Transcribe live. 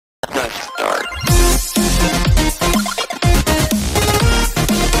Press start.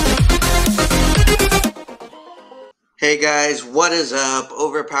 Hey guys, what is up?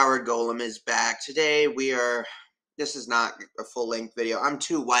 Overpowered Golem is back. Today this is not a full-length video. I'm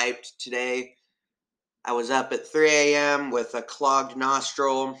too wiped today. I was up at 3 a.m. with a clogged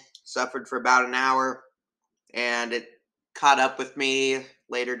nostril, suffered for about an hour, and it caught up with me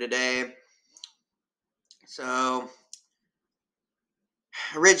later today. So,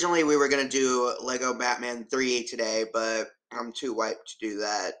 originally we were going to do Lego Batman 3 today, but I'm too wiped to do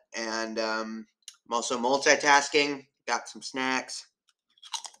that. And I'm also multitasking, got some snacks.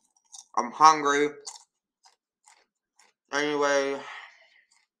 I'm hungry. Anyway,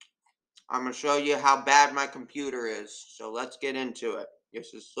 I'm going to show you how bad my computer is. So let's get into it.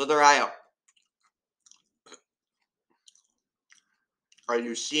 This is Slither.io. Are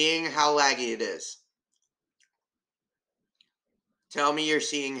you seeing how laggy it is? Tell me you're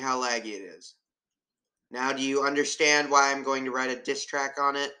seeing how laggy it is. Now do you understand why I'm going to write a diss track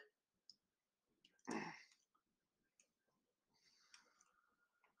on it?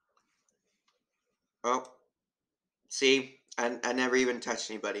 Oh, see? I never even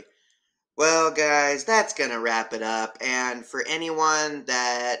touched anybody. Well, guys, that's going to wrap it up. And for anyone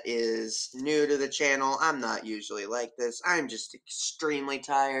that is new to the channel, I'm not usually like this. I'm just extremely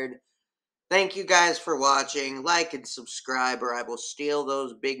tired. Thank you guys for watching. Like and subscribe, or I will steal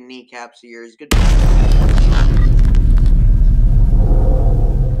those big kneecaps of yours. Goodbye.